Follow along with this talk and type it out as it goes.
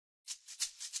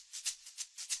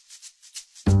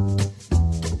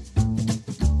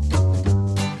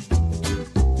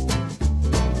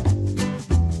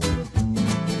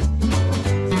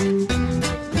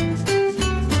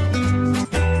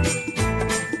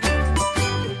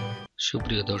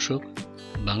সুপ্রিয় দর্শক,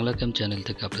 Bangla camp channel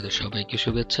থেকে আপনাদের সবাইকে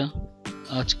শুভেচ্ছা।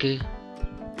 আজকে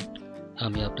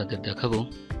আমি আপনাদের দেখাবো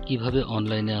কিভাবে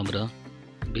অনলাইনে আমরা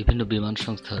বিভিন্ন বিমান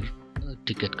সংস্থার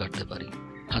টিকিট কাটতে পারি।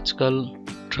 আজকাল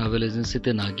ট্রাভেল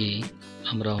এজেন্সিতে না গিয়ে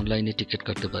আমরা অনলাইনে টিকিট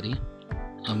কাটতে পারি।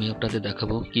 আমি আপনাদের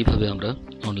দেখাবো কিভাবে আমরা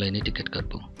অনলাইনে টিকিট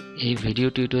কাটবো। এই ভিডিও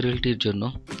টিউটোরিয়ালটির জন্য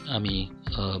আমি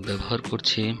ব্যবহার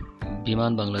করছি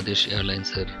বিমান বাংলাদেশ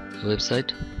এয়ারলাইন্সের ওয়েবসাইট।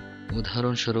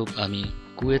 উদাহরণস্বরূপ আমি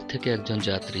কুয়েত থেকে একজন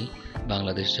যাত্রী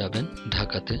বাংলাদেশ যাবেন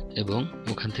ঢাকাতে এবং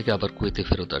ওখান থেকে আবার কুয়েতে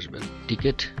ফেরত আসবেন।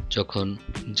 টিকিট যখন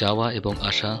যাওয়া এবং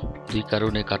আসা দুই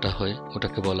কারণে কাটা হয়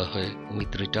ওটাকে বলা হয়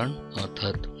উইথ রিটার্ন,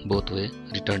 অর্থাৎ বোথ ওয়ে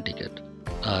রিটার্ন টিকিট।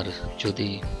 আর যদি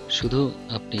শুধু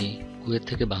আপনি কুয়েত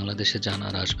থেকে বাংলাদেশে যান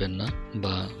আর আসবেন না,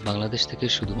 বা বাংলাদেশ থেকে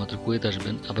শুধুমাত্র কুয়েত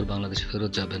আসবেন আবার বাংলাদেশে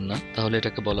ফেরত যাবেন না, তাহলে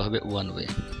এটাকে বলা হবে ওয়ান ওয়ে।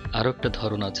 আরও একটা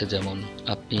ধরন আছে, যেমন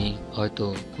আপনি হয়তো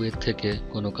কুয়েত থেকে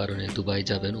কোনো কারণে দুবাই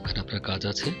যাবেন, ওখানে আপনার কাজ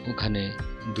আছে, ওখানে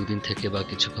দুদিন থেকে বা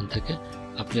কিছুক্ষণ থেকে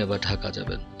আপনি আবার ঢাকা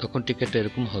যাবেন। তখন টিকিটটা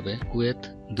এরকম হবে কুয়েত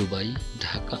দুবাই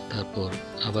ঢাকা, তারপর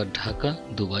আবার ঢাকা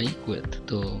দুবাই কুয়েত।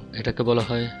 তো এটাকে বলা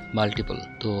হয় মাল্টিপল।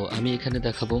 তো আমি এখানে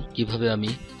দেখাবো কিভাবে আমি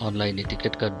অনলাইনে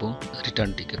টিকিট কাটবো,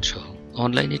 রিটার্ন টিকিট সহ।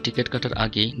 অনলাইনে টিকিট কাটার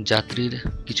আগে যাত্রীর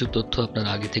কিছু তথ্য আপনার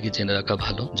আগে থেকে জেনে রাখা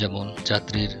ভালো, যেমন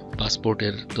যাত্রীর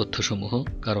পাসপোর্টের তথ্যসমূহ,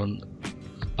 কারণ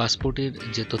পাসপোর্টের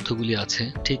যে তথ্যগুলি আছে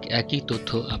ঠিক একই তথ্য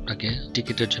আপনাকে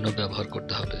টিকিটের জন্য ব্যবহার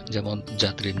করতে হবে। যেমন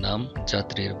যাত্রীর নাম,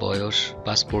 যাত্রীর বয়স,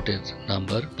 পাসপোর্টের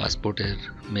নাম্বার, পাসপোর্টের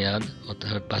মেয়াদ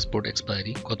অর্থাৎ পাসপোর্ট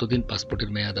এক্সপায়ারি, কতদিন পাসপোর্টের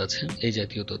মেয়াদ আছে, এই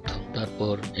জাতীয় তথ্য।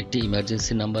 তারপর একটি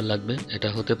ইমার্জেন্সি নাম্বার লাগবে। এটা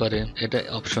হতে পারে, এটা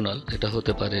অপশনাল, এটা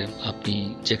হতে পারে আপনি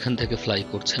যেখান থেকে ফ্লাই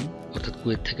করছেন, অর্থাৎ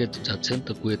কুয়েত থেকে যাচ্ছেন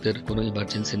তো কুয়েতের কোনো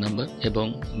ইমার্জেন্সি নাম্বার, এবং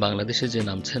বাংলাদেশে যে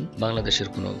নামছেন বাংলাদেশের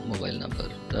কোনো মোবাইল নাম্বার।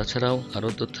 তাছাড়াও আরও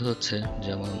তথ্য হচ্ছে,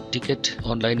 যেমন টিকিট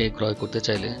অনলাইনে ক্রয় করতে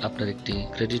চাইলে আপনার একটি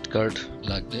ক্রেডিট কার্ড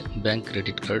লাগবে, ব্যাংক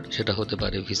ক্রেডিট কার্ড, সেটা হতে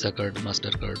পারে ভিসা কার্ড,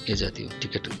 মাস্টার কার্ড, এ জাতীয়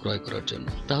টিকিট ক্রয় করার জন্য।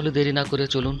 তাহলে দেরি না করে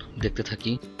চলুন দেখতে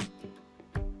থাকি।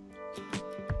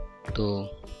 তো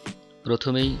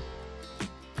প্রথমেই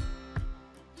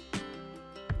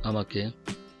আমাকে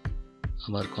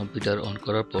আমার কম্পিউটার অন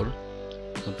করার পর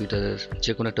কম্পিউটারের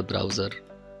যে কোনো একটা ব্রাউজার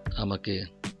আমাকে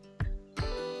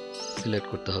সিলেক্ট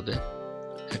করতে হবে।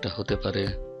 এটা হতে পারে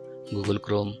গুগল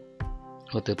ক্রোম,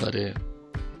 হতে পারে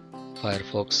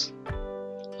ফায়ারফক্স,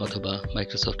 অথবা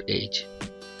মাইক্রোসফট এজ।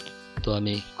 তো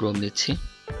আমি ক্রোম নিচ্ছি।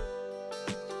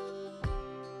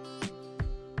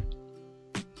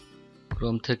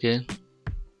 ক্রোম থেকে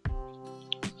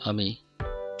আমি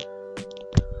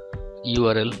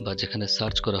ইউআরএল বা যেখানে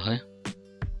সার্চ করা হয়,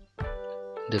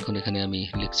 দেখুন এখানে আমি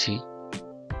লিখছি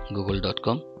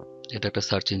google.com। এটা একটা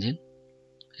সার্চ ইঞ্জিন,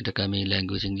 এটাকে আমি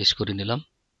ল্যাঙ্গুয়েজ ইংলিশ করে নিলাম।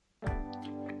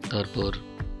 তারপর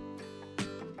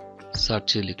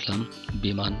সার্চে লিখলাম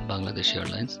বিমান বাংলাদেশ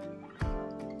এয়ারলাইন্স।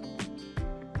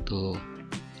 তো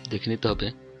দেখে নিতে হবে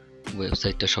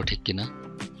ওয়েবসাইটটা সঠিক কিনা,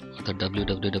 অর্থাৎ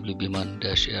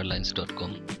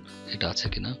www.biman-airlines.com এটা আছে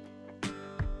কিনা।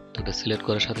 তো এটা সিলেক্ট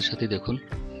করার সাথে সাথেই দেখুন,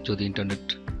 যদি ইন্টারনেট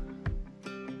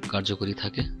কার্যকরী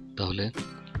থাকে তাহলে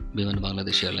বিমান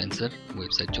বাংলাদেশ এয়ারলাইন্সের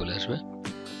ওয়েবসাইট চলে আসবে।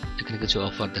 এখানে কিছু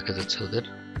অফার দেখা যাচ্ছে, ওদের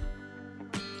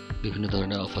বিভিন্ন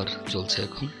ধরনের অফার চলছে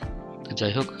এখন।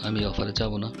 যাই হোক, আমি অফারে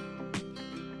যাব না,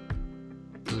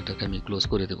 তো এটাকে আমি ক্লোজ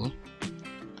করে দেব।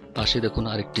 পাশে দেখুন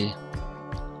আরেকটি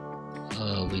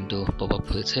উইন্ডো পপ আপ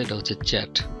হয়েছে, এটা হচ্ছে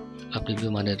চ্যাট। আপনি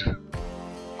বিমানের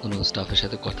কোনো স্টাফের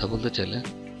সাথে কথা বলতে চাইলে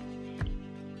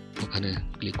ওখানে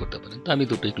ক্লিক করতে পারেন। তো আমি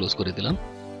দুটোই ক্লোজ করে দিলাম।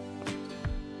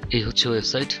 এই হচ্ছে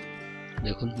ওয়েবসাইট।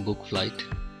 দেখুন বুক ফ্লাইট,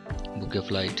 বুকে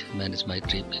ফ্লাইট, ম্যানেজ মাই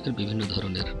ট্রিপ, এর বিভিন্ন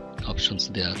ধরনের অপশনস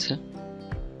দেওয়া আছে।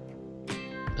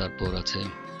 তারপর আছে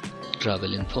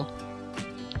ট্রাভেল ইনফো,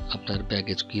 আপনার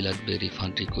ব্যাগেজ কি লাগবে,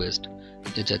 রিফান্ড রিকোয়েস্ট,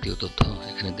 এ জাতীয় তথ্য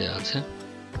এখানে দেওয়া আছে।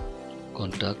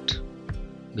 কন্ট্যাক্ট,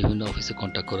 বিভিন্ন অফিসে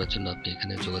কন্ট্যাক্ট করার জন্য আপনি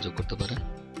এখানে যোগাযোগ করতে পারেন।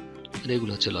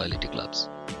 এগুলো হচ্ছে লয়ালিটি ক্লাবস।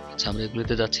 আচ্ছা, আমরা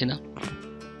এগুলোতে যাচ্ছি না।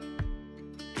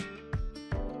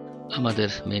 আমাদের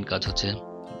মেইন কাজ হচ্ছে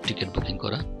টিকিট বুকিং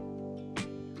করা।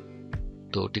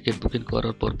 তো টিকিট বুকিং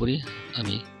করার পরপরই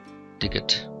আমি টিকিট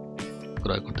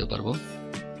ক্রয় করতে পারবো।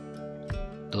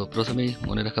 তো প্রথমেই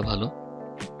মনে রাখা ভালো,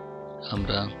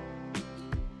 আমরা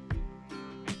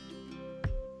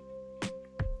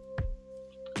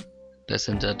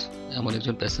প্যাসেঞ্জার, এমন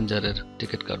একজন প্যাসেঞ্জারের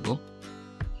টিকিট কাটবো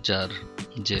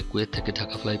যে কুয়েত থেকে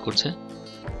ঢাকা ফ্লাই করছে,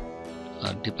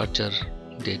 আর ডিপার্চার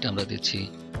ডেট আমরা দিচ্ছি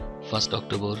 1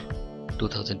 অক্টোবর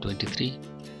 2023,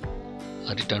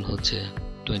 আর রিটার্ন হচ্ছে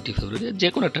 20 ফেব্রুয়ারি। যে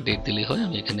কোনো একটা ডেট দিলেই হয়,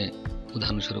 আমি এখানে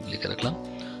উদাহরণস্বরূপ লিখে রাখলাম।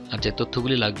 আর যে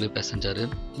তথ্যগুলি লাগবে প্যাসেঞ্জারের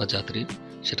বা যাত্রীর,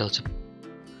 সেটা হচ্ছে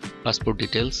passport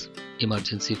details,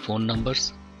 emergency phone numbers,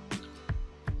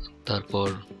 তারপর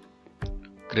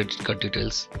ক্রেডিট কার্ড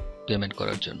ডিটেলস পেমেন্ট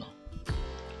করার জন্য।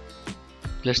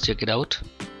 Let's check it out.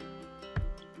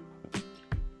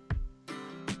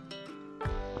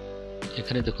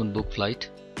 এখানে দেখুন বুক ফ্লাইট,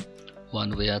 ওয়ান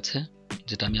ওয়ে আছে,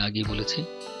 যেটা আমি আগেই বলেছি,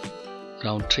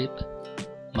 রাউন্ড ট্রিপ,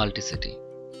 মাল্টি সিটি।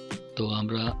 তো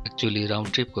আমরা অ্যাকচুয়ালি রাউন্ড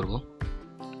ট্রিপ করব,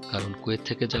 কারণ কুয়েত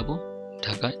থেকে যাব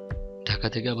ঢাকায়, ঢাকা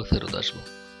থেকে আবার ফেরত আসব।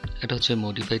 এটা হচ্ছে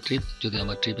মডিফাইড ট্রিপ। যদি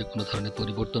আমার ট্রিপে কোনো ধরনের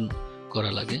পরিবর্তন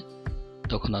করা লাগে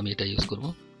তখন আমি এটা ইউজ করব।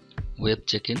 ওয়েব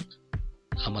চেক ইন,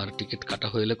 আমার টিকিট কাটা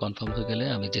হয়ে কনফার্ম হয়ে গেলে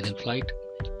আমি যেদিন ফ্লাইট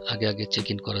আগে চেক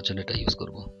ইন করার জন্য এটা ইউজ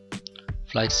করব।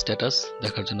 ফ্লাইট স্ট্যাটাস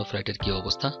দেখার জন্য ফ্লাইটের কি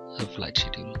অবস্থা আর ফ্লাইট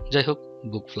শিডিউল। যাই হোক,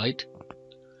 বুক ফ্লাইট,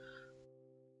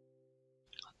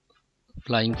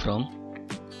 ফ্লাইং ফ্রম,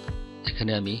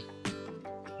 এখানে আমি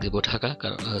দেব ঢাকা,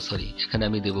 এখানে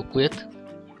আমি দেব কুয়েত,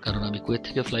 কারণ আমি কুয়েত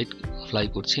থেকে ফ্লাই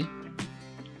করছি।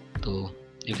 তো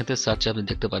এখান থেকে সার্চে আপনি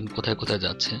দেখতে পারেন কোথায় কোথায়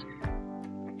যাচ্ছে।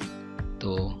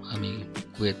 তো আমি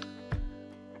কুয়েত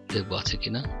দেখবো আছে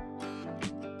কিনা।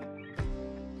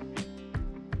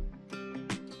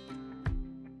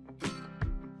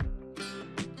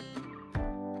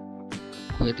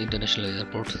 কুয়েত ইন্টারন্যাশনাল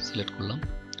এয়ারপোর্ট সিলেক্ট করলাম,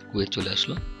 কুয়েত চলে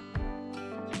আসলো।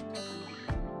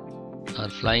 আর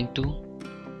ফ্লাইং টু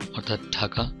অর্থাৎ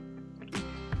ঢাকা,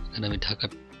 এখানে আমি ঢাকা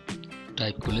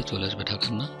টাইপ করলে চলে আসবে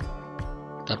ঢাকার না।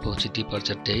 তারপর হচ্ছে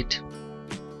ডিপার্চার ডেট,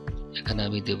 এখানে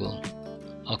আমি দেব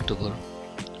অক্টোবর,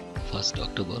 1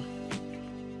 অক্টোবর।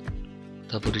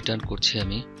 তারপর রিটার্ন করছি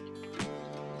আমি,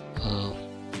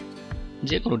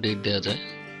 যে কোনো ডেট দেওয়া যায়,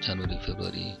 জানুয়ারি,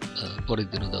 ফেব্রুয়ারি, পরের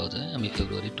দিনও দেওয়া যায়, আমি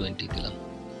ফেব্রুয়ারি 20 দিলাম।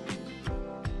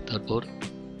 তারপর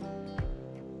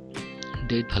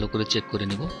ডেট ভালো করে চেক করে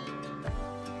নেব।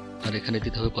 আর এখানে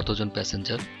দিতে হবে কতজন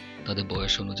প্যাসেঞ্জার, তাদের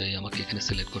বয়স অনুযায়ী আমাকে এখানে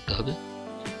সিলেক্ট করতে হবে।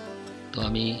 তো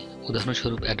আমি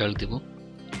উদাহরণস্বরূপ অ্যাডাল্ট দেব।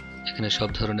 এখানে সব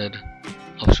ধরনের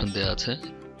অপশন দেওয়া আছে,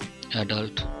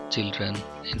 অ্যাডাল্ট, চিলড্রেন,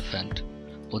 ইনফ্যান্ট।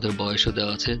 ওদের বয়সও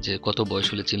দেওয়া আছে, যে কত বয়স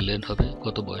হলে চিলড্রেন হবে,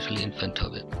 কত বয়স হলে ইনফ্যান্ট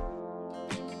হবে।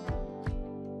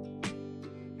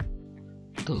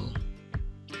 তো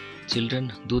চিলড্রেন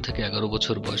 2 থেকে 11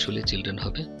 বছর বয়স হলে চিলড্রেন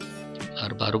হবে,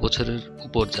 আর 12 বছরের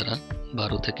উপর যারা,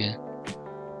 12 থেকে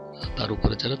তার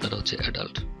উপরে যারা, তারা হচ্ছে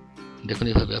অ্যাডাল্ট। দেখুন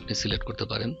এইভাবে আপনি সিলেক্ট করতে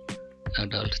পারেন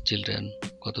অ্যাডাল্ট, চিলড্রেন,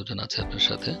 কতজন আছে আপনার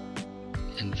সাথে,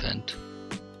 ইনফ্যান্ট,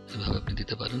 এভাবে আপনি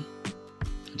দিতে পারেন।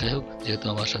 যাই হোক, যেহেতু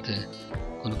আমার সাথে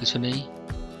কোনো কিছু নেই,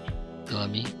 তো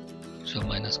আমি সব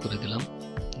মাইনাস করে দিলাম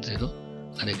 0,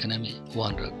 আর এখানে আমি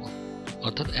 1 রাখবো,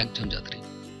 অর্থাৎ একজন যাত্রী।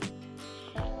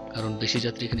 কারণ বেশি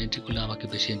যাত্রী এখানে এন্ট্রি করলে আমাকে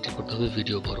বেশি এন্ট্রি করতে হবে,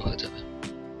 ভিডিও বড় হয়ে যাবে।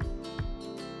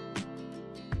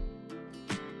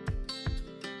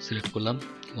 সিলেক্ট করলাম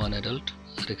 1 অ্যাডাল্ট।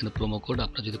 আর এখানে প্রোমো কোড,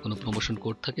 আপনার যদি কোনো প্রমোশন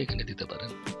কোড থাকে এখানে দিতে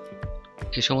পারেন।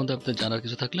 এই সম্বন্ধে আপনার জানার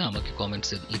কিছু থাকলে আমাকে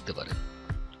কমেন্টসে লিখতে পারেন।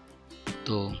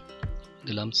 তো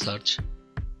দিলাম সার্চ,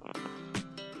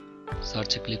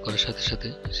 সার্চে ক্লিক করার সাথে সাথে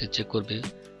সে চেক করবে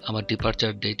আমার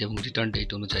ডিপার্চার ডেট এবং রিটার্ন ডেট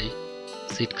অনুযায়ী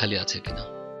সিট খালি আছে কিনা।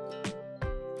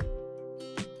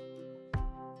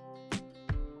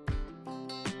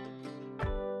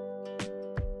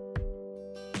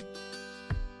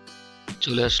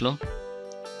 চলে আসলো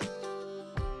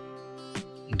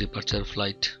ডিপার্চার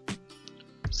ফ্লাইট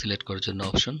সিলেক্ট করার জন্য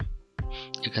অপশন।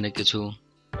 এখানে কিছু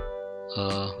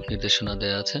নির্দেশনা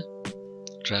দেয়া আছে,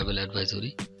 ট্রাভেল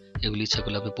অ্যাডভাইজরি, এগুলি ইচ্ছা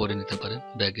করলে আপনি পড়ে নিতে পারেন।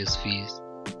 ব্যাগেজ ফিস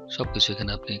সবকিছু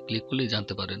এখানে আপনি ক্লিক করলেই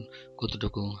জানতে পারেন,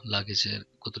 কতটুকু লাগেজের,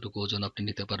 কতটুকু ওজন আপনি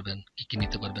নিতে পারবেন, কি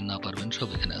নিতে পারবেন না পারবেন, সব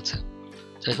এখানে আছে।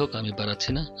 যাই হোক, আমি বাড়াচ্ছি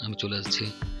না, আমি চলে আসছি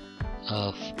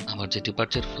আমার যে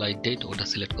ডিপার্চার ফ্লাইট ডেট ওটা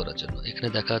সিলেক্ট করার জন্য। এখানে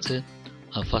দেখা আছে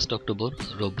 1 অক্টোবর,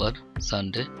 রোববার,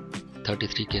 সানডে,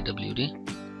 33 kWD,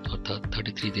 অর্থাৎ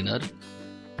 33 দিনার,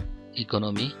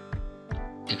 ইকোনমি।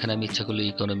 এখানে আমি ইচ্ছা করলে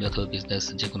ইকোনমি অথবা বিজনেস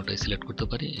যে কোনোটাই সিলেক্ট করতে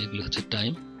পারি। এগুলো হচ্ছে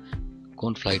টাইম,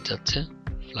 কোন ফ্লাইট যাচ্ছে,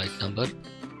 ফ্লাইট নাম্বার,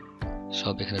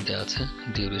 সব এখানে দেওয়া আছে।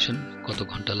 ডিউরেশন, কত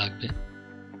ঘন্টা লাগবে,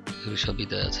 এগুলো সবই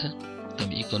দেওয়া আছে। তো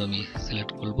আমি ইকোনমি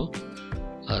সিলেক্ট করব।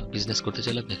 আর বিজনেস করতে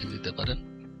চাইলে আপনি এখানে দিতে পারেন,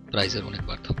 প্রাইসের অনেক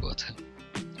পার্থক্য আছে।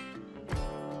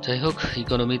 যাই হোক,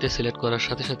 ইকোনমিতে সিলেক্ট করার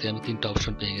সাথে সাথে আমি 3টা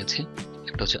অপশন পেয়ে গেছি।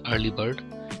 একটা হচ্ছে আর্লি বার্ড,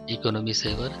 ইকোনমি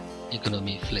সেভার,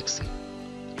 ইকোনমি ফ্লেক্সি।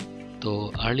 তো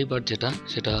আর্লি বার্ড যেটা,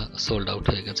 সেটা সোল্ড আউট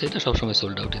হয়ে গেছে, এটা সবসময়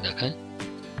সোল্ড আউটই দেখায়,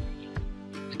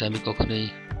 এটা আমি কখনোই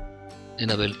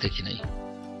এনাবেল দেখি নাই।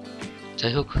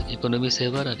 যাই হোক, ইকোনমি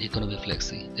সেভার আর ইকোনমি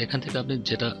ফ্লেক্সি, এখান থেকে আপনি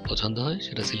যেটা পছন্দ হয়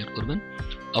সেটা সিলেক্ট করবেন।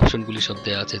 অপশনগুলি সব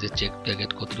দেওয়া আছে, যে চেক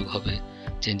প্যাকেট কতটুকু হবে,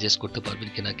 চেঞ্জেস করতে পারবেন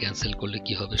কিনা, ক্যান্সেল করলে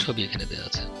কি হবে, সবই এখানে দেওয়া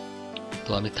আছে। তো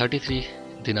আমি 33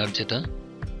 দিনার যেটা,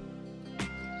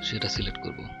 সেটা সিলেক্ট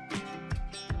করব।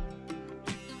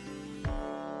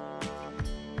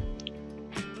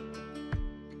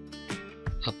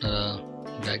 আপনারা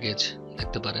ব্যাগেজ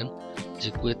দেখতে পারেন, যে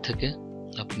কুয়েত থেকে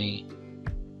আপনি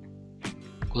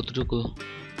কতটুকু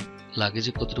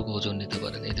লাগেজে কতটুকু ওজন নিতে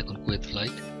পারেন। এই দেখুন কুয়েত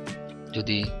ফ্লাইট,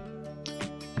 যদি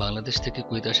বাংলাদেশ থেকে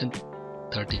কুয়েত আসেন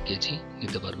 30 কেজি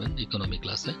নিতে পারবেন ইকোনমি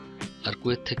ক্লাসে, আর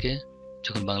কুয়েত থেকে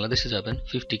যখন বাংলাদেশে যাবেন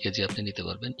 50 কেজি আপনি নিতে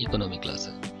পারবেন ইকোনমি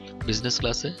ক্লাসে। বিজনেস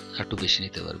ক্লাসে একটু বেশি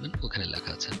নিতে পারবেন, ওখানে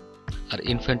লেখা আছে। আর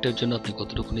ইনফ্যান্টের জন্য আপনি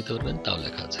কতটুকু নিতে পারবেন তাও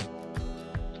লেখা আছে।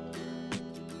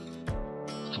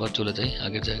 আবার চলে যাই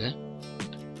আগের জায়গায়।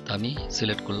 তা আমি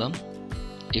সিলেক্ট করলাম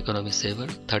ইকোনমি সেভার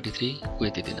 33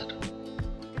 কুয়েতি দিনার।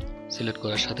 সিলেক্ট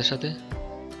করার সাথে সাথে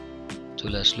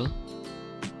চলে আসলো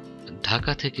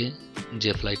ঢাকা থেকে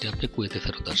যে ফ্লাইটে আপনি কুয়েতে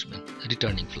ফেরত আসবেন,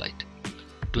 রিটার্নিং ফ্লাইট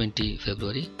 20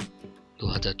 ফেব্রুয়ারি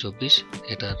 2024।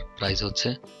 এটার প্রাইস হচ্ছে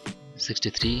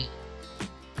 63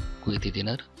 কুয়েতি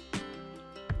দিনার।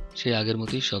 সেই আগের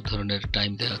মতোই সব ধরনের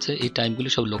টাইম দেওয়া আছে। এই টাইমগুলি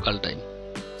সব লোকাল টাইম,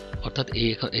 অর্থাৎ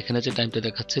এখানে যে টাইমটা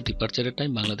দেখাচ্ছে ডিপার্চারের টাইম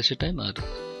বাংলাদেশের টাইম, আর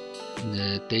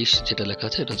 23 যেটা লেখা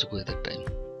আছে এটা হচ্ছে কুয়েতের টাইম।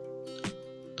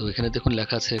 তো এখানে দেখুন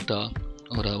লেখা আছে, একটা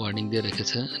ওরা ওয়ার্নিং দিয়ে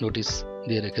রেখেছে, নোটিশ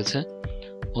দিয়ে রেখেছে,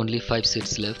 অনলি 5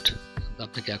 সিটস লেফট।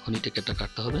 আপনাকে এখনই টিকিটটা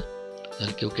কাটতে হবে,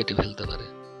 তাহলে কেউ কেটে ফেলতে পারে।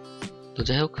 তো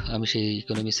যাই হোক, আমি সেই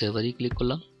ইকোনমি সেভারই ক্লিক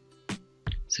করলাম,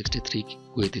 63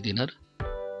 কুয়েতি দিনার।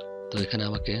 তো এখানে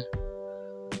আমাকে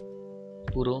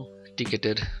পুরো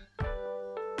টিকেটের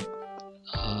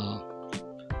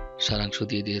সারাংশ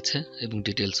দিয়ে দিয়েছে এবং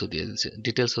ডিটেলসও দিয়ে দিয়েছে।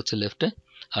 ডিটেলস হচ্ছে লেফটে,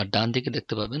 আর ডান দিকে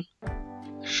দেখতে পাবেন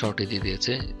শর্টে দিয়ে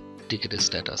দিয়েছে টিকেটের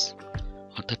স্ট্যাটাস,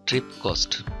 অর্থাৎ trip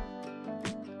cost.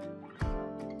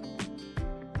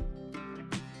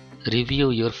 Review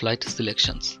your flight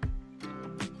selections.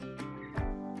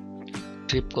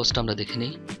 Trip cost আমরা দেখে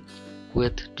নিই।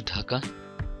 Kuwait two Dhaka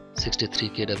 63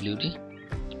 kWd,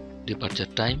 departure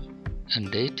time and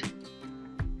date,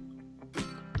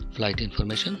 flight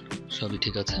information সবই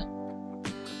ঠিক আছে।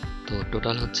 তো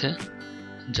টোটাল হচ্ছে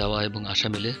যাওয়া এবং আসা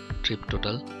মিলে ট্রিপ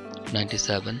টোটাল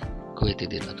 97 কুয়েতি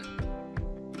দিনার।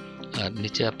 আর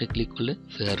নিচে আপনি ক্লিক করলে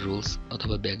ফেয়ার রুলস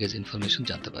অথবা ব্যাগেজ ইনফরমেশন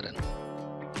জানতে পারেন।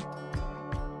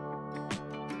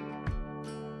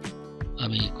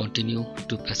 আমি কন্টিনিউ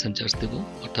টু প্যাসেঞ্জার্স দেব,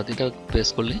 অর্থাৎ এটা প্রেস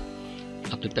করলে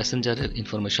আপনি প্যাসেঞ্জারের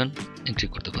ইনফরমেশন এন্ট্রি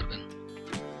করতে পারবেন।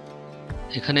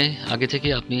 এখানে আগে থেকে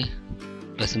আপনি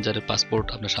প্যাসেঞ্জারের পাসপোর্ট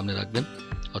আপনার সামনে রাখবেন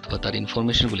অথবা তার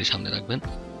ইনফরমেশনগুলি সামনে রাখবেন।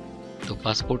 তো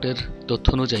পাসপোর্টের তথ্য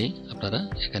অনুযায়ী আপনারা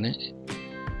এখানে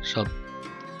সব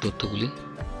তথ্যগুলি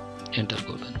এন্টার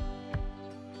করবেন।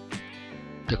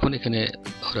 দেখুন এখানে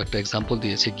ওরা একটা এক্সাম্পল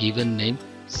দিয়েছে, গিভেন নেম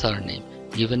সার নেম।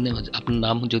 গিভেন নেম আপনার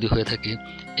নাম যদি হয়ে থাকে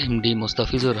এমডি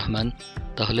মোস্তাফিজুর রহমান,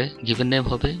 তাহলে গিভেন নেম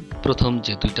হবে প্রথম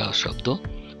যে দুইটা শব্দ,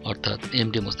 অর্থাৎ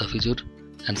MD Mostafizur,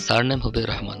 and sir name হবে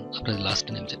রহমান, আপনার লাস্ট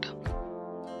নেম যেটা।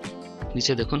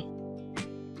 নিচে দেখুন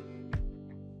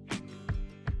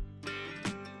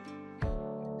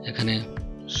এখানে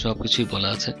সব কিছুই বলা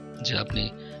আছে যে আপনি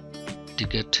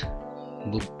টিকিট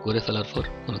বুক করে ফেলার পর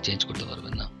কোনো চেঞ্জ করতে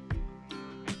পারবেন না।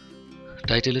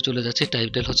 টাইটেলে চলে যাচ্ছে।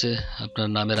 টাইটেল হচ্ছে আপনার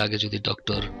নামের আগে যদি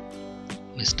ডক্টর,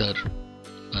 মিস্টার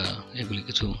বা এগুলি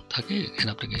কিছু থাকে এখানে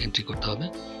আপনাকে এন্ট্রি করতে হবে।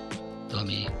 তো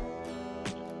আমি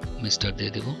মিস্টার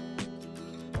দিয়ে দেব।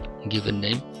 গিভেন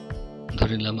নেম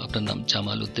ধরে নিলাম আপনার নাম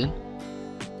জামাল উদ্দিন,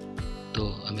 তো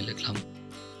আমি লিখলাম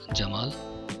জামাল,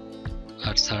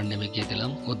 আর সার নেমে গিয়ে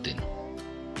দিলাম উদ্দিন।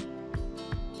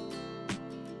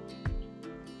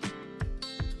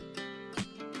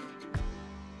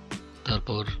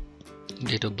 তারপর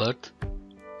ডেট অফ বার্থ,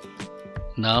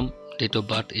 নাম, ডেট অফ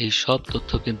বার্থ, এই সব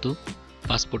তথ্য কিন্তু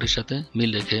পাসপোর্টের সাথে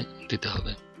মিল রেখে দিতে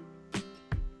হবে।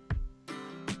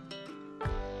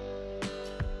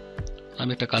 আমি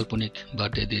একটা কাল্পনিক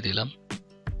বার্থডে দিয়ে দিলাম।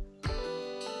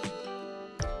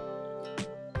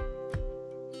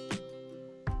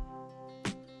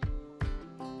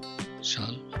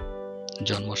 সাল,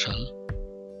 জন্মসাল,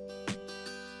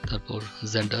 তারপর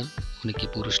জেন্ডার, উনি কি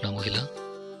পুরুষ না মহিলা,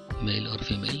 মেল অর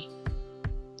ফিমেল,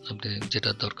 আপনি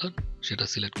যেটা দরকার সেটা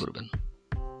সিলেক্ট করবেন।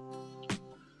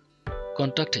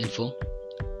 কন্ট্যাক্ট ইনফো,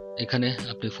 এখানে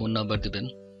আপনি ফোন নাম্বার দিবেন,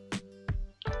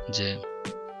 যে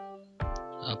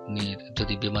আপনি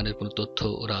যদি বিমানের কোনো তথ্য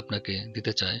ওরা আপনাকে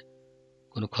দিতে চায়,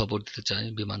 কোনো খবর দিতে চায়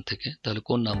বিমান থেকে, তাহলে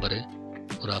কোন নাম্বারে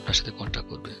ওরা আপনার সাথে কন্ট্যাক্ট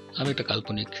করবে। আমি একটা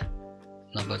কাল্পনিক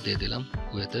নাম্বার দিয়ে দিলাম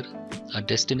কুয়েতের। আর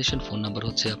ডেস্টিনেশন ফোন নাম্বার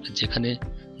হচ্ছে আপনি যেখানে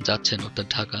যাচ্ছেন, অর্থাৎ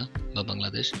ঢাকা বা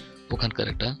বাংলাদেশ, ওখানকার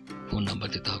একটা ফোন নাম্বার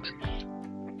দিতে হবে।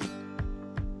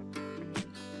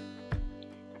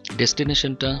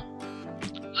 ডেস্টিনেশনটা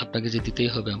আপনাকে যে দিতেই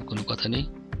হবে এমন কোনো কথা নেই,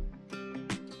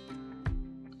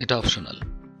 এটা অপশনাল।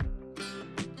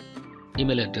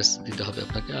 ইমেল অ্যাড্রেস দিতে হবে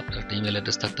আপনাকে, আপনার একটা ইমেল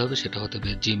অ্যাড্রেস থাকতে হবে, সেটা হতে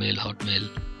হবে Gmail, Hotmail,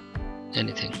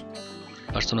 anything,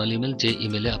 personal email, যে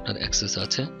ইমেলে আপনার অ্যাক্সেস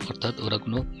আছে, অর্থাৎ ওরা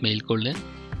কোনো মেইল করলে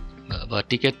বা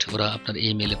টিকিট ওরা আপনার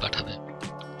ইমেইলে পাঠাবে।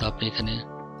 তো আপনি এখানে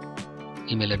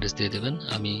ইমেল অ্যাড্রেস দিয়ে দেবেন।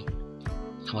 আমি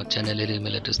আমার চ্যানেলের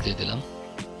ইমেল অ্যাড্রেস দিয়ে দিলাম।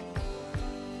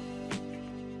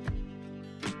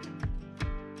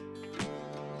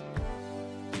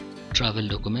 ট্রাভেল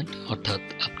ডকুমেন্ট, অর্থাৎ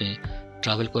আপনি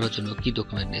ট্রাভেল করার জন্য কি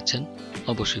ডকুমেন্ট নিচ্ছেন,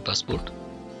 অবশ্যই পাসপোর্ট।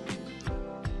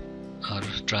 আর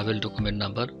ট্রাভেল ডকুমেন্ট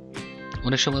নাম্বার,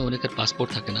 অনেক সময় অনেকের পাসপোর্ট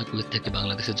থাকে না, কুয়েত থেকে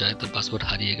বাংলাদেশে যায়, তার পাসপোর্ট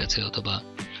হারিয়ে গেছে অথবা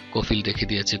কফিল রেখে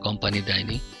দিয়েছে, কোম্পানি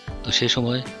দেয়নি। তো সেই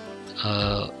সময়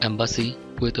এম্বাসি,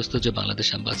 কুয়েতস্থ যে বাংলাদেশ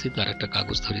এম্বাসি, তার একটা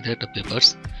কাগজ ধরিয়ে দেয়, একটা পেপারস,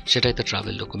 সেটাই তো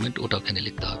ট্রাভেল ডকুমেন্ট, ওটা ওখানে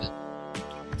লিখতে হবে।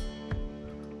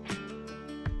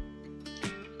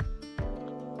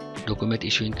 ডকুমেন্ট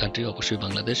ইস্যুইং কান্ট্রি অবশ্যই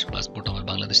বাংলাদেশ, পাসপোর্ট আমার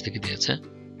বাংলাদেশ থেকে দিয়েছে।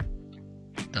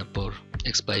 তারপর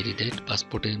এক্সপায়ারি ডেট,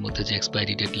 পাসপোর্টের মধ্যে যে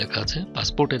এক্সপায়ারি ডেট লেখা আছে,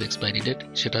 পাসপোর্টের এক্সপায়ারি ডেট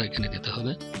সেটা এখানে দিতে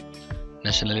হবে।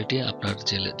 ন্যাশনালিটি, আপনার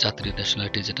যে জাতীয়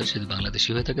ন্যাশনালিটি যেটা, সেটা বাংলাদেশি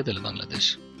হয়ে থাকে তাহলে বাংলাদেশ,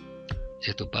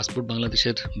 যেহেতু পাসপোর্ট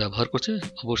বাংলাদেশের ব্যবহার করছে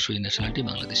অবশ্যই ন্যাশনালিটি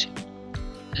বাংলাদেশি।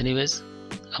 এনিওয়েজ,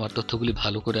 আমার তথ্যগুলি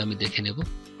ভালো করে আমি দেখে নেব।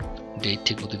 ডেট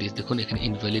ঠিক মতো দিয়েছি, দেখুন এখানে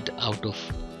invalid out of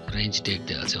range date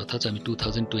দেওয়া আছে, অর্থাৎ আমি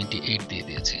 2028 দিয়ে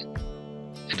দিয়েছি,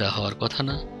 এটা হওয়ার কথা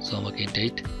না। সো আমাকে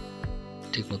ডেট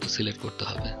ঠিক মতো সিলেক্ট করতে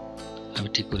হবে। আমি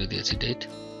ঠিক করে দিয়েছি ডেট।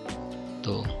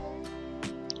 তো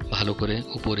ভালো করে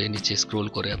উপরে নিচে স্ক্রোল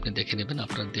করে আপনি দেখে নেবেন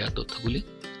আপনার দেওয়া তথ্যগুলি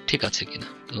ঠিক আছে কিনা।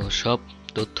 তো সব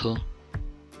তথ্য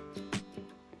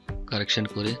কারেকশন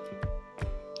করে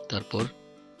তারপর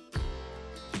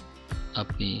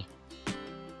আপনি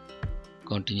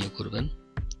কন্টিনিউ করবেন।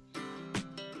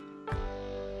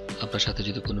 আপনার সাথে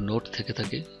যদি কোনো নোট থেকে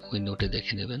থাকে ওই নোটে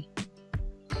দেখে নেবেন।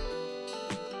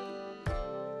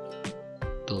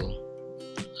 তো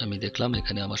আমি দেখলাম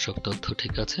এখানে আমার সব তথ্য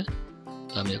ঠিক আছে।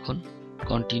 আমি এখন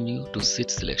কন্টিনিউ টু সিট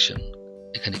সিলেকশন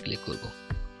এখানে ক্লিক করব,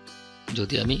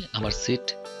 যদি আমি আমার সিট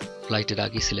ফ্লাইটের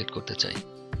আগে সিলেক্ট করতে চাই।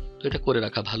 তো এটা করে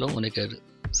রাখা ভালো, অনেকের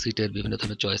সিটের বিভিন্ন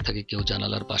ধরনের চয়েস থাকে, কেউ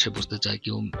জানালার পাশে বসতে চায়,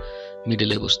 কেউ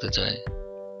মিডলে বসতে চায়।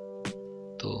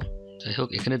 তো যাই হোক,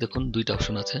 এখানে দেখুন দুইটা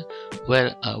অপশন আছে, ওয়্যার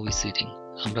আর উই সিটিং,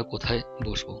 আমরা কোথায়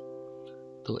বসবো।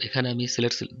 তো এখানে আমি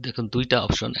সিলেক্ট, দেখুন দুইটা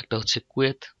অপশন, একটা হচ্ছে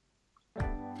কুয়েত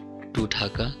টু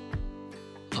ঢাকা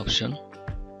অপশন।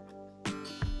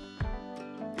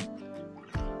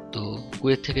 তো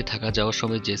কুয়েত থেকে ঢাকা যাওয়ার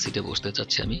সময় যে সিটে বসতে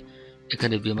চাচ্ছি আমি,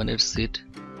 এখানে বিমানের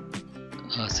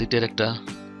সিটের একটা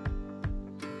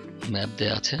ম্যাপ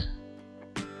দেয়া আছে,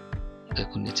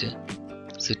 দেখুন নিচে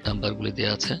সিট নাম্বারগুলি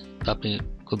দেয়া আছে। তা আপনি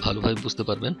খুব ভালোভাবে বুঝতে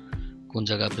পারবেন কোন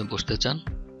জায়গায় আপনি বসতে চান।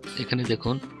 এখানে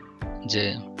দেখুন যে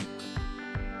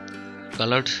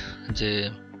কালার্ড, যে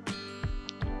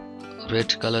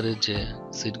রেড কালারের যে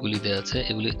সিটগুলি দেয়া আছে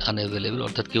এগুলি আনঅ্যাভেলেবল,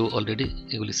 অর্থাৎ কেউ অলরেডি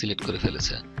এগুলি সিলেক্ট করে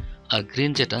ফেলেছে। আর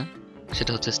গ্রিন যেটা,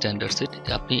 সেটা হচ্ছে স্ট্যান্ডার্ড সিট,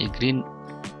 আপনি এই গ্রিন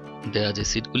দেয়া যে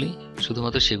সিটগুলি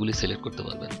শুধুমাত্র সেগুলি সিলেক্ট করতে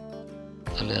পারবেন।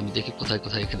 তাহলে আমি দেখি কোথায়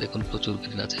কোথায়, এখানে দেখুন প্রচুর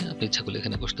গ্রিন আছে, আপনি ইচ্ছা করলে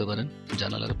এখানে বসতে পারেন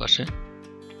জানালার পাশে।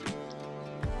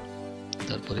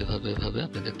 তারপর এভাবে এভাবে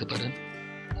আপনি দেখতে পারেন,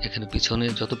 এখানে পিছনে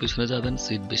যত পিছনে যাবেন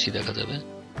সিট বেশি দেখা যাবে,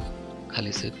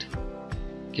 খালি সিট।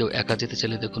 কেউ একা যেতে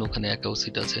চাইলে দেখুন ওখানে একাও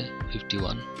সিট আছে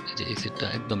 51, এই যে এই সিটটা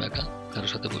একদম একা,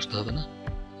 কারোর সাথে বসতে হবে না,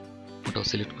 ওটাও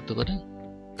সিলেক্ট করতে পারেন।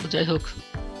 তো যাই হোক,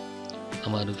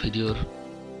 আমার ভিডিওর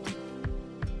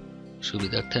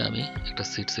সুবিধার্থে আমি একটা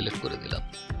সিট সিলেক্ট করে দিলাম।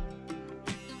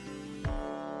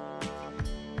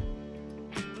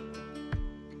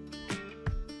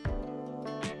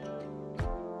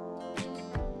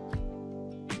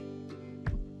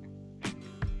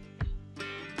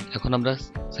 এখন আমরা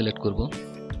সিলেক্ট করব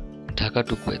ঢাকা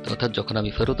টু কুয়েত, অর্থাৎ যখন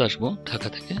আমি ফেরত আসবো ঢাকা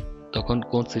থেকে তখন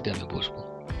কোন সিটে আমি বসবো।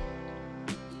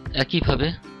 একইভাবে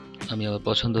আমি আমার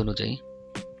পছন্দ অনুযায়ী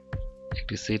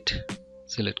একটি সিট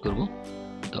সিলেক্ট করব।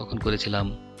 তখন করেছিলাম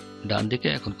ডান দিকে,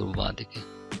 এখন করব বাঁ দিকে।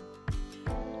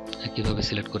 একইভাবে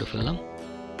সিলেক্ট করে ফেললাম।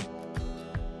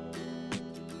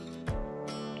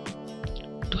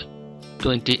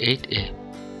 28A।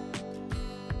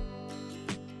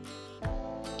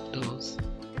 তো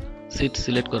সিট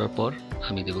সিলেক্ট করার পর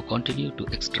আমি দেব কন্টিনিউ টু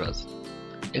এক্সট্রাস।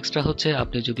 এক্সট্রা হচ্ছে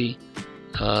আপনি যদি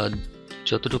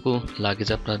যতটুকু লাগেজ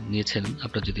আপনার নিয়েছেন,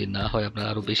 আপনার যদি না হয় আপনার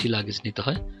আরো বেশি লাগেজ নিতে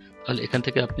হয়, তাহলে এখান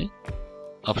থেকে আপনি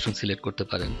অপশন সিলেক্ট করতে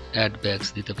পারেন, অ্যাড ব্যাগস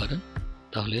দিতে পারেন,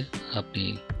 তাহলে আপনি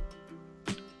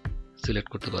সিলেক্ট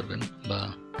করতে পারবেন বা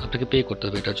আপনাকে পে করতে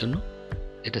হবে এটার জন্য।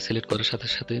 এটা সিলেক্ট করার সাথে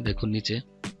সাথে দেখুন নিচে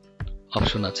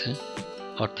অপশন আছে,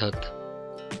 অর্থাৎ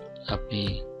আপনি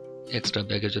এক্সট্রা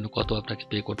ব্যাগের জন্য কত আপনাকে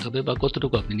পে করতে হবে বা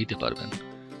কতটুকু আপনি নিতে পারবেন।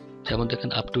 যেমন দেখেন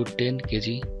up to 10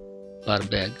 KG per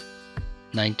bag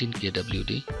 19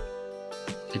 kWd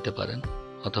নিতে পারেন,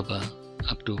 অথবা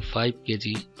up to 5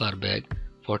 KG per bag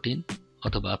 14,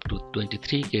 অথবা up to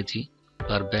 23 KG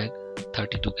per bag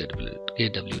 32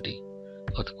 KWD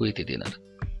অর্থাৎ কুয়েতি দিনার।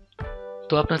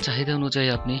 তো আপনার চাহিদা অনুযায়ী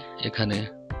আপনি এখানে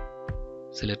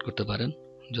সিলেক্ট করতে পারেন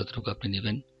যতটুকু আপনি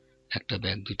নেবেন, একটা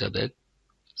ব্যাগ, দুইটা bag.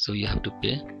 So you have to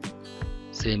pay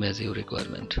same as your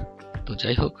requirement. তো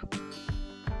যাই হোক,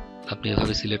 আপনি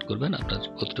এভাবে সিলেক্ট করবেন আপনার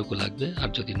কতটুকু লাগবে, আর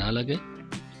যদি না লাগে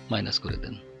মাইনাস করে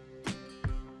দেন।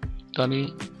 তো আমি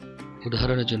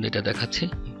উদাহরণের জন্য এটা দেখাচ্ছি।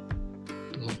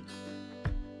 তো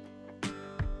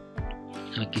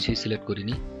আমি কিছুই সিলেক্ট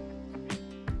করিনি,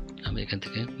 আমি এখান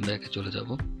থেকে ব্যাকে চলে যাব।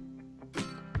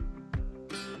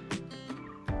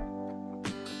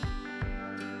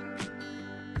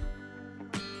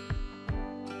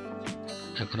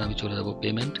 এখন আমি চলে যাব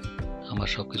পেমেন্ট। আমার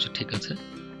সবকিছু ঠিক আছে,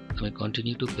 আমি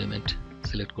কন্টিনিউ টু পেমেন্ট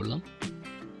সিলেক্ট করলাম।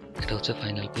 এটা হচ্ছে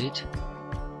ফাইনাল পেজ।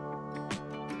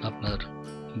 আপনার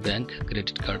ব্যাংক,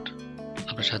 ক্রেডিট কার্ড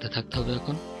আপনার সাথে থাকতে হবে।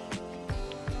 এখন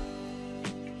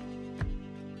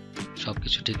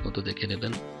সবকিছু ঠিক মতো দেখে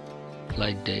নেবেন,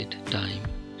 ফ্লাইট ডেট, টাইম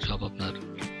সব আপনার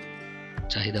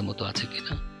চাহিদা মতো আছে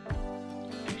কিনা,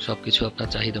 সবকিছু আপনার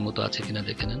চাহিদা মতো আছে কিনা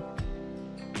দেখে নেন।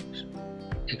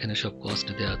 এখানে সব কস্ট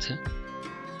দেওয়া আছে,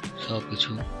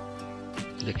 সবকিছু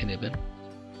দেখে নেবেন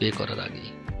পে করার আগেই।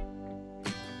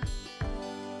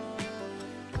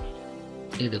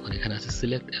 এই দেখুন এখানে আছে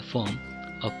select A form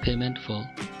of payment for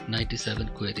 97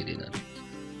 Kuwaiti দিনার।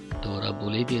 তো ওরা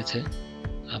বলেই দিয়েছে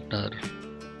আপনার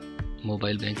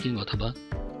মোবাইল ব্যাংকিং অথবা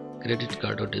ক্রেডিট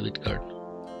কার্ড ও ডেবিট কার্ড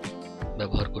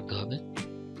ব্যবহার করতে হবে।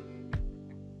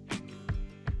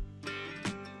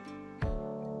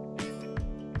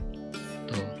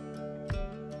 তো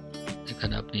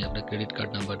এখানে আপনি আপনার ক্রেডিট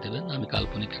কার্ড নাম্বার দেবেন। আমি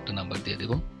কাল্পনিক একটা নাম্বার দিয়ে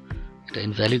দেব, এটা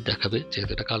ইনভ্যালিড দেখাবে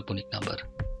যেহেতু এটা কাল্পনিক নাম্বার।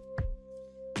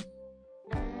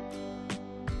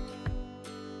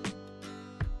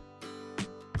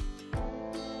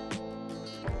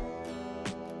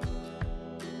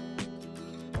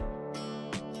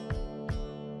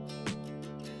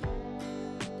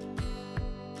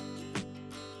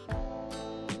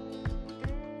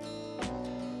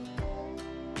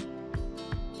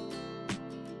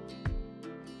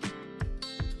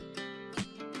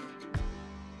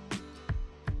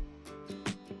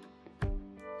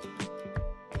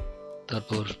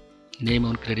 তারপর নেম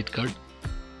অন ক্রেডিট কার্ড,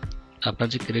 আপনার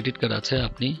যে ক্রেডিট কার্ড আছে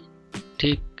আপনি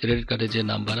ঠিক ক্রেডিট কার্ডে যে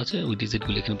নাম্বার আছে ওই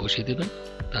ডিজিটগুলো এখানে বসিয়ে দেবেন।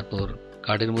 তারপর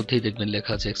কার্ডের মধ্যেই দেখবেন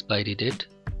লেখা আছে expiry date,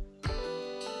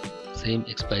 same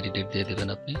expiry date দিয়ে দেবেন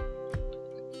আপনি।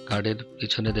 কার্ডের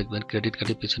পিছনে দেখবেন ক্রেডিট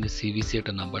কার্ডের পিছনে সিভিসি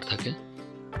একটা নাম্বার থাকে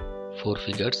 4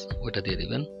 ফিগার্স, ওটা দিয়ে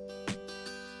দেবেন।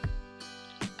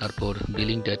 তারপর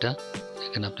বিলিং ডেটা,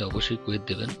 এখানে আপনি অবশ্যই কুয়েত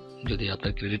দেবেন যদি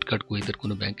আপনার ক্রেডিট কার্ড কুয়েতের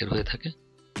কোনো ব্যাংকের হয়ে থাকে,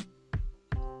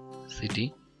 সিটি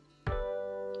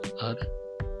আর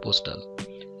পোস্টাল,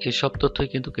 এই সব তথ্যই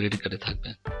কিন্তু ক্রেডিট কার্ডে থাকবে।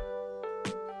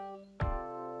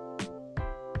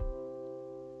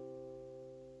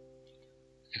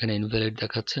 এখানে ইনভ্যালিড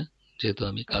দেখাচ্ছে যেহেতু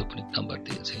আমি কাল্পনিক নাম্বার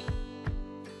দিয়েছি।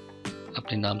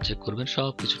 আপনি নাম চেক করবেন,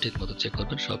 সব কিছু ঠিক মতো চেক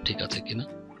করবেন সব ঠিক আছে কিনা।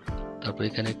 তারপর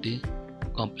এখানে একটি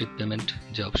কমপ্লিট পেমেন্ট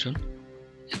যে অপশন,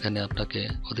 এখানে আপনাকে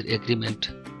ওদের এগ্রিমেন্ট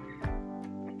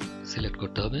সিলেক্ট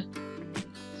করতে হবে।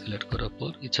 সিলেক্ট করার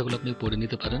পর ইচ্ছাগুলো আপনি পড়ে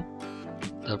নিতে পারেন।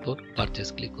 তারপর পারচেজ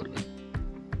ক্লিক করবেন।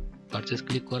 পারচেজ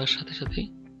ক্লিক করার সাথে সাথেই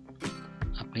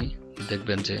আপনি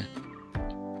দেখবেন যে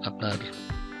আপনার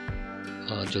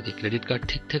যদি ক্রেডিট কার্ড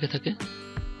ঠিক থেকে থাকে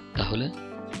তাহলে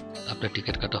আপনার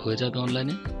টিকিট কাটা হয়ে যাবে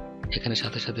অনলাইনে। এখানে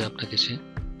সাথে সাথে আপনাকে সে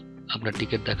আপনার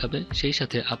টিকিট দেখাবে, সেই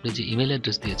সাথে আপনি যে ইমেল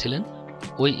অ্যাড্রেস দিয়েছিলেন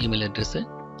ওই ইমেল অ্যাড্রেসে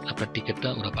আপনার টিকিটটা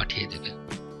ওরা পাঠিয়ে দেবে।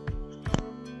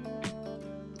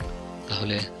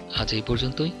 তাহলে আজ এই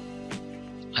পর্যন্তই।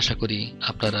 আশা করি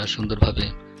আপনারা সুন্দরভাবে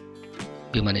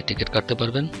বিমানে টিকিট কাটতে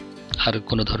পারবেন। আর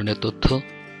কোনো ধরনের তথ্য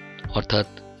অর্থাৎ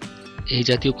এই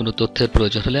জাতীয় কোনো তথ্যের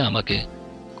প্রয়োজন হলে আমাকে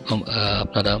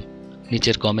আপনারা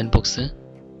নিচের কমেন্ট বক্সে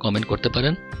কমেন্ট করতে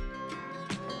পারেন।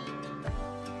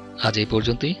 আজ এই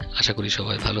পর্যন্তই, আশা করি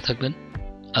সবাই ভালো থাকবেন।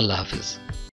 আল্লাহ হাফেজ।